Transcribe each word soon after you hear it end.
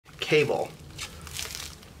cable.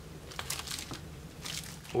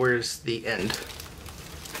 Where's the end?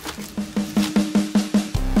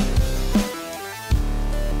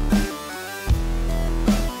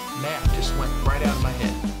 Math just went right out of my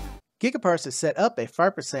head. Gigaparts has set up a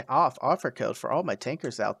 5% off offer code for all my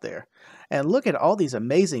tankers out there. And look at all these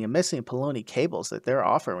amazing Messi and Paoloni cables that they're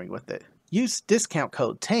offering with it. Use discount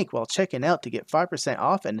code TANK while checking out to get 5%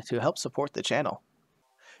 off and to help support the channel.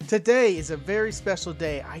 Today is a very special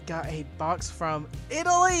day. I got a box from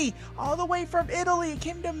Italy, all the way from Italy. It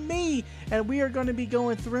came to me, and we are going to be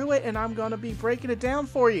going through it, and I'm going to be breaking it down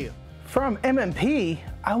for you. From M&P,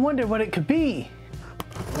 I wonder what it could be.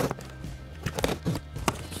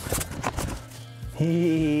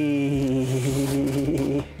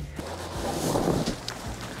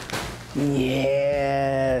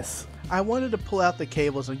 Yes. I wanted to pull out the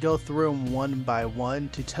cables and go through them one by one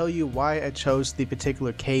to tell you why I chose the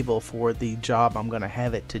particular cable for the job I'm going to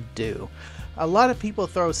have it to do. A lot of people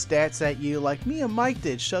throw stats at you like me and Mike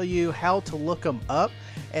did, show you how to look them up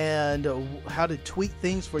and how to tweak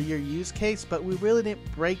things for your use case, but we really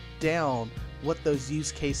didn't break down what those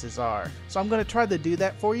use cases are. So I'm going to try to do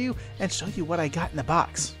that for you and show you what I got in the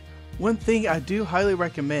box. One thing I do highly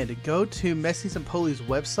recommend, go to Messi and Paoloni's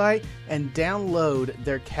website and download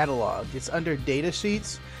their catalog. It's under data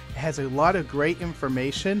sheets. It has a lot of great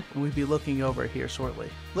information, and we'll be looking over it here shortly.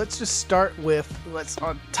 Let's just start with what's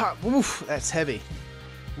on top. Oof, that's heavy.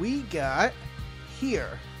 We got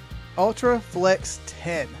here UltraFlex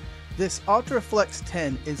 10. This UltraFlex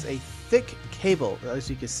 10 is a thick cable, as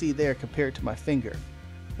you can see there compared to my finger.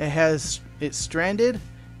 It's stranded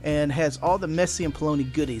and has all the Messi and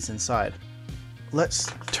Paoloni goodies inside. Let's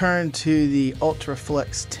turn to the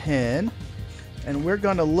UltraFlex 10, and we're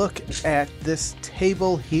going to look at this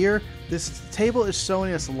table here. This table is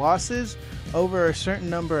showing us losses over a certain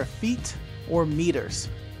number of feet or meters,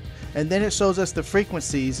 and then it shows us the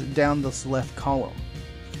frequencies down this left column.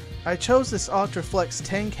 I chose this UltraFlex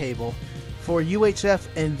 10 cable for UHF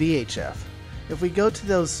and VHF. If we go to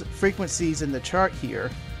those frequencies in the chart here,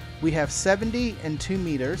 we have 70 and 2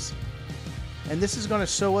 meters, and this is going to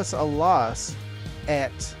show us a loss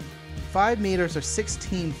at 5 meters or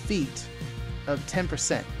 16 feet of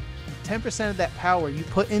 10%. 10% of that power you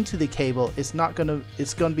put into the cable is going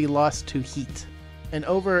to be lost to heat. And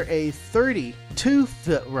over a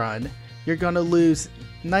 32-foot run, you're going to lose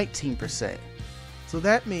 19%. So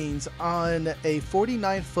that means on a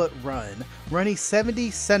 49-foot run, running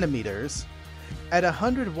 70 centimeters at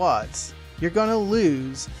 100 watts, you're going to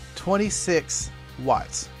lose 26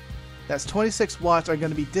 watts. That's 26 watts are going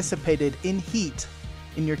to be dissipated in heat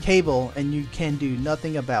in your cable, and you can do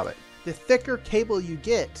nothing about it. The thicker cable you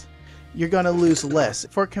get, you're going to lose less.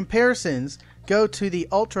 For comparisons, go to the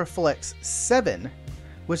UltraFlex 7,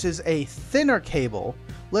 which is a thinner cable.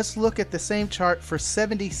 Let's look at the same chart for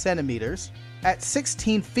 70 centimeters. At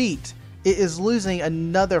 16 feet, it is losing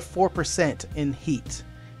another 4% in heat.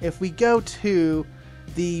 If we go to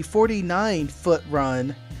the 49-foot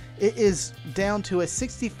run, it is down to a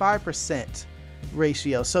 65%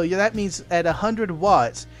 ratio. So that means at 100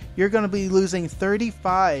 watts, you're going to be losing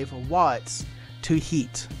 35 watts to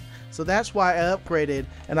heat. So that's why I upgraded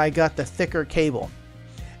and I got the thicker cable.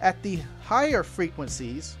 At the higher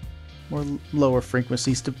frequencies, or lower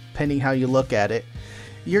frequencies depending how you look at it,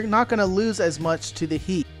 you're not going to lose as much to the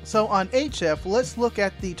heat. So on HF, let's look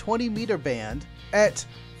at the 20 meter band. At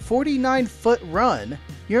 49-foot run,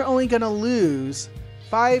 you're only going to lose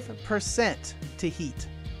 5% to heat.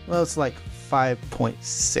 Well, it's like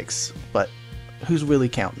 5.6, but who's really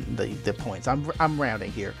counting the points? I'm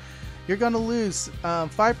rounding here. You're going to lose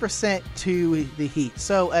 5% to the heat.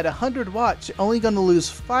 So at 100 watts, you're only going to lose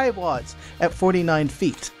 5 watts at 49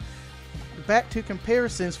 feet. Back to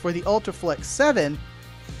comparisons for the UltraFlex 7,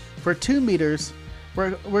 for 2 meters,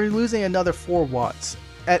 we're losing another 4 watts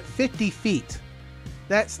at 50 feet.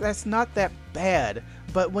 That's not that bad,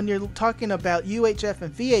 but when you're talking about UHF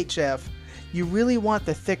and VHF, you really want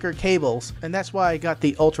the thicker cables, and that's why I got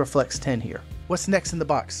the UltraFlex 10 here. What's next in the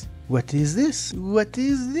box? What is this? What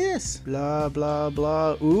is this? Blah, blah,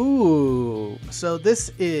 blah. Ooh. So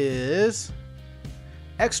this is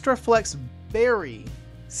ExtraFlex Berry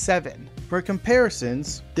 7. For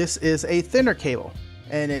comparisons, this is a thinner cable,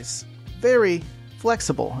 and it's very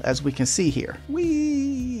flexible, as we can see here.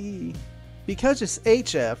 Whee! Because it's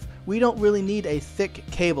HF, we don't really need a thick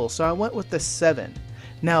cable, so I went with the 7.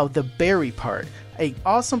 Now, the berry part. An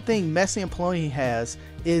awesome thing Messi and Paoloni has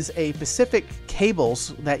is a specific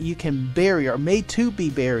cables that you can bury, or made to be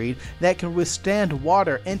buried, that can withstand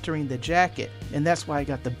water entering the jacket. And that's why I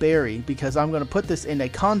got the berry, because I'm going to put this in a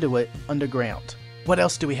conduit underground. What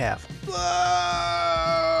else do we have?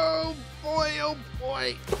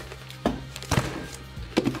 finally.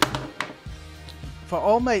 For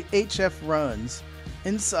all my HF runs,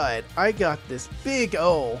 inside I got this big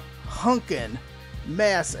old hunkin'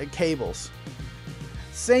 mass of cables.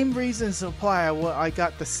 Same reasons apply why I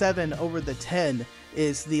got the 7 over the 10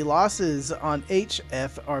 is the losses on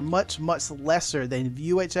HF are much lesser than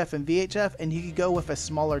UHF and VHF, and you can go with a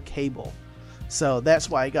smaller cable. So that's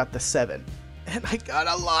why I got the 7. And I got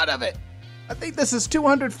a lot of it. I think this is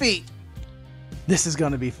 200 feet. This is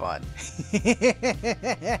gonna be fun.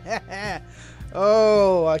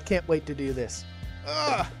 Oh, I can't wait to do this.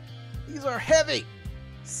 Ugh, these are heavy.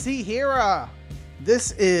 Seria.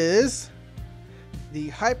 This is the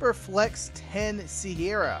HyperFlex 10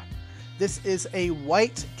 Seria. This is a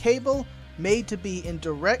white cable made to be in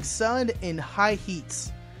direct sun in high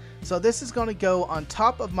heats. So this is going to go on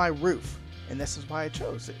top of my roof. And this is why I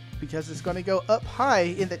chose it. Because it's going to go up high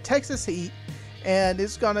in the Texas heat. And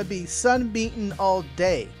it's going to be sun beaten all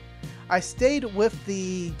day. I stayed with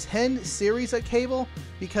the 10 series of cable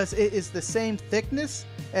because it is the same thickness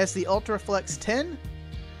as the UltraFlex 10.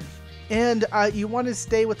 And you want to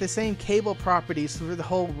stay with the same cable properties through the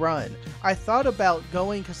whole run. I thought about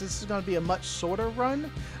going, because this is going to be a much shorter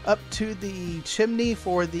run, up to the chimney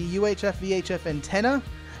for the UHF VHF antenna,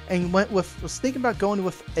 and was thinking about going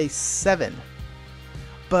with a 7.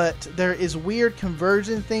 But there is weird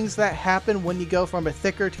conversion things that happen when you go from a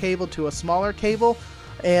thicker cable to a smaller cable,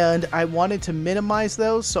 and I wanted to minimize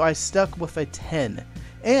those, so I stuck with a 10.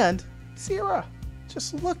 And Seria,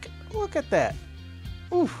 just look at that.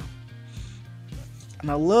 Oof. And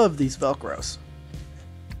I love these Velcros.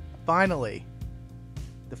 Finally,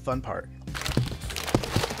 the fun part.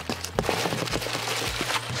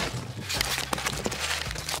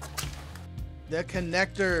 The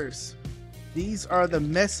connectors. These are the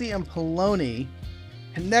Messi and Paoloni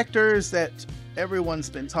connectors that everyone's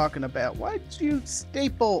been talking about. Why did you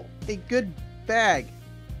staple a good bag?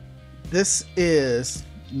 This is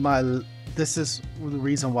the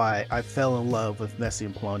reason why I fell in love with Messi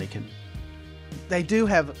and Paoloni. They do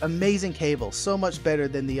have amazing cables, so much better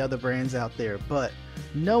than the other brands out there, but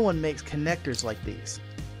no one makes connectors like these.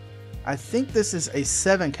 I think this is a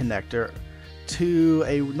 7 connector to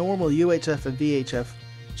a normal UHF and VHF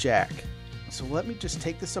jack. So let me just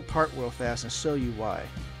take this apart real fast and show you why.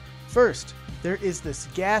 First, there is this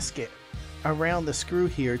gasket around the screw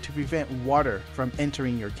here to prevent water from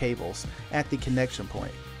entering your cables at the connection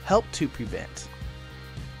point. Help to prevent.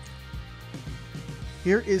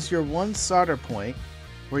 Here is your one solder point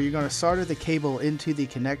where you're going to solder the cable into the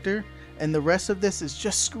connector, and the rest of this is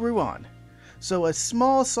just screw on. So a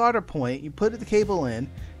small solder point, you put the cable in,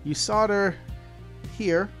 you solder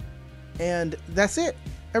here, and that's it.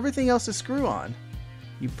 Everything else is screw on.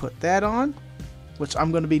 You put that on, which I'm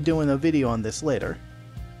going to be doing a video on this later.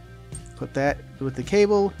 Put that with the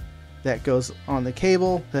cable, that goes on the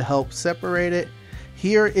cable to help separate it.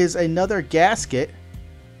 Here is another gasket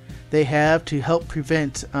they have to help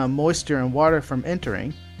prevent moisture and water from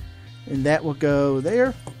entering, and that will go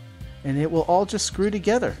there, and it will all just screw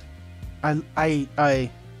together. I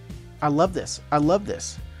love this. I love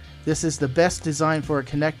this. This is the best design for a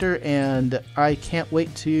connector, and I can't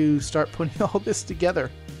wait to start putting all this together.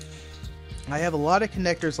 I have a lot of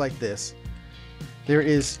connectors like this. There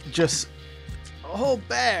is just a whole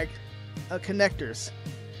bag of connectors.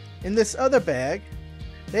 In this other bag,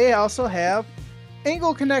 they also have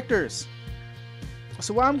angle connectors.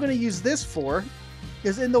 So what I'm going to use this for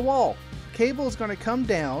is in the wall. Cable is going to come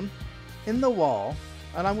down in the wall,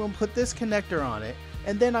 and I'm going to put this connector on it,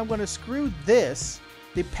 and then I'm going to screw this,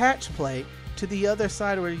 the patch plate, to the other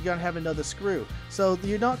side where you're going to have another screw. So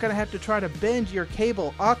you're not going to have to try to bend your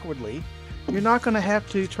cable awkwardly. You're not going to have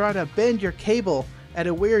to try to bend your cable at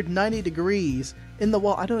a weird 90 degrees in the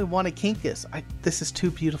wall. I don't even want to kink this. This is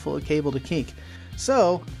too beautiful a cable to kink.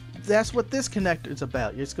 So that's what this connector is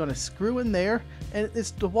about. You're just going to screw in there, and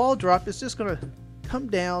the wall drop is just going to come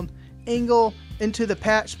down, angle into the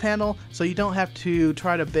patch panel, so you don't have to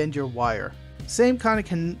try to bend your wire. Same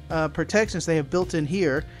kind of protections they have built in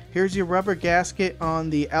here. Here's your rubber gasket on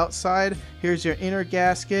the outside. Here's your inner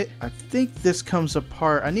gasket. I think this comes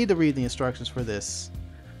apart. I need to read the instructions for this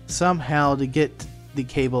somehow to get the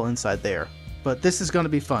cable inside there. But this is going to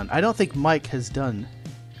be fun. I don't think Mike has done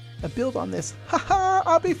a build on this. Haha,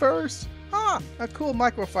 I'll be first. A cool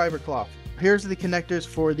microfiber cloth. Here's the connectors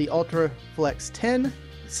for the UltraFlex 10.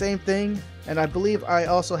 Same thing. And I believe I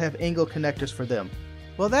also have angle connectors for them.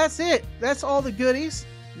 Well, that's it. That's all the goodies.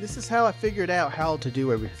 This is how I figured out how to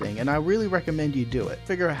do everything, and I really recommend you do it.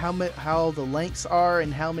 Figure out how the lengths are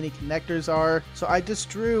and how many connectors are. So I just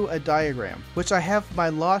drew a diagram, which I have my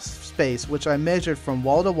loft space, which I measured from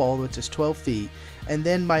wall to wall, which is 12 feet, and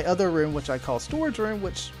then my other room, which I call storage room,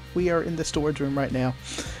 which we are in the storage room right now,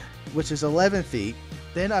 which is 11 feet.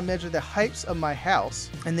 Then I measured the heights of my house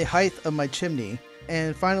and the height of my chimney,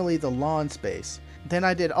 and finally the lawn space. Then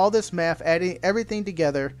I did all this math, adding everything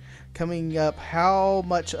together, coming up how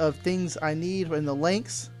much of things I need in the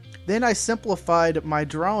lengths. Then I simplified my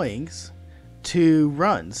drawings to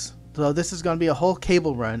runs. So this is going to be a whole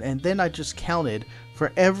cable run, and then I just counted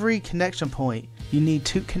for every connection point you need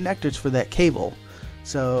 2 connectors for that cable.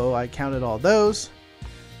 So I counted all those,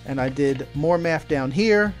 and I did more math down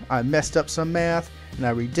here. I messed up some math and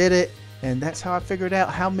I redid it, and that's how I figured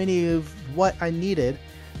out how many of what I needed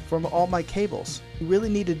from all my cables. You really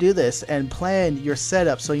need to do this and plan your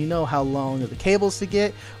setup so you know how long the cables to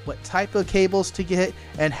get, what type of cables to get,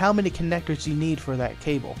 and how many connectors you need for that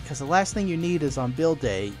cable. Because the last thing you need is on build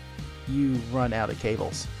day, you run out of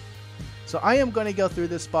cables. So I am going to go through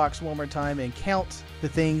this box one more time and count the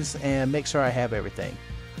things and make sure I have everything.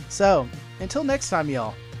 So until next time,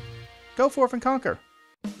 y'all, go forth and conquer.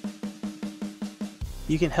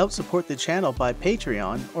 You can help support the channel by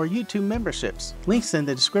Patreon or YouTube memberships. Links in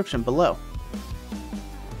the description below.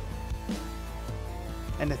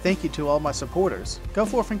 And a thank you to all my supporters. Go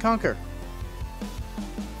forth and conquer.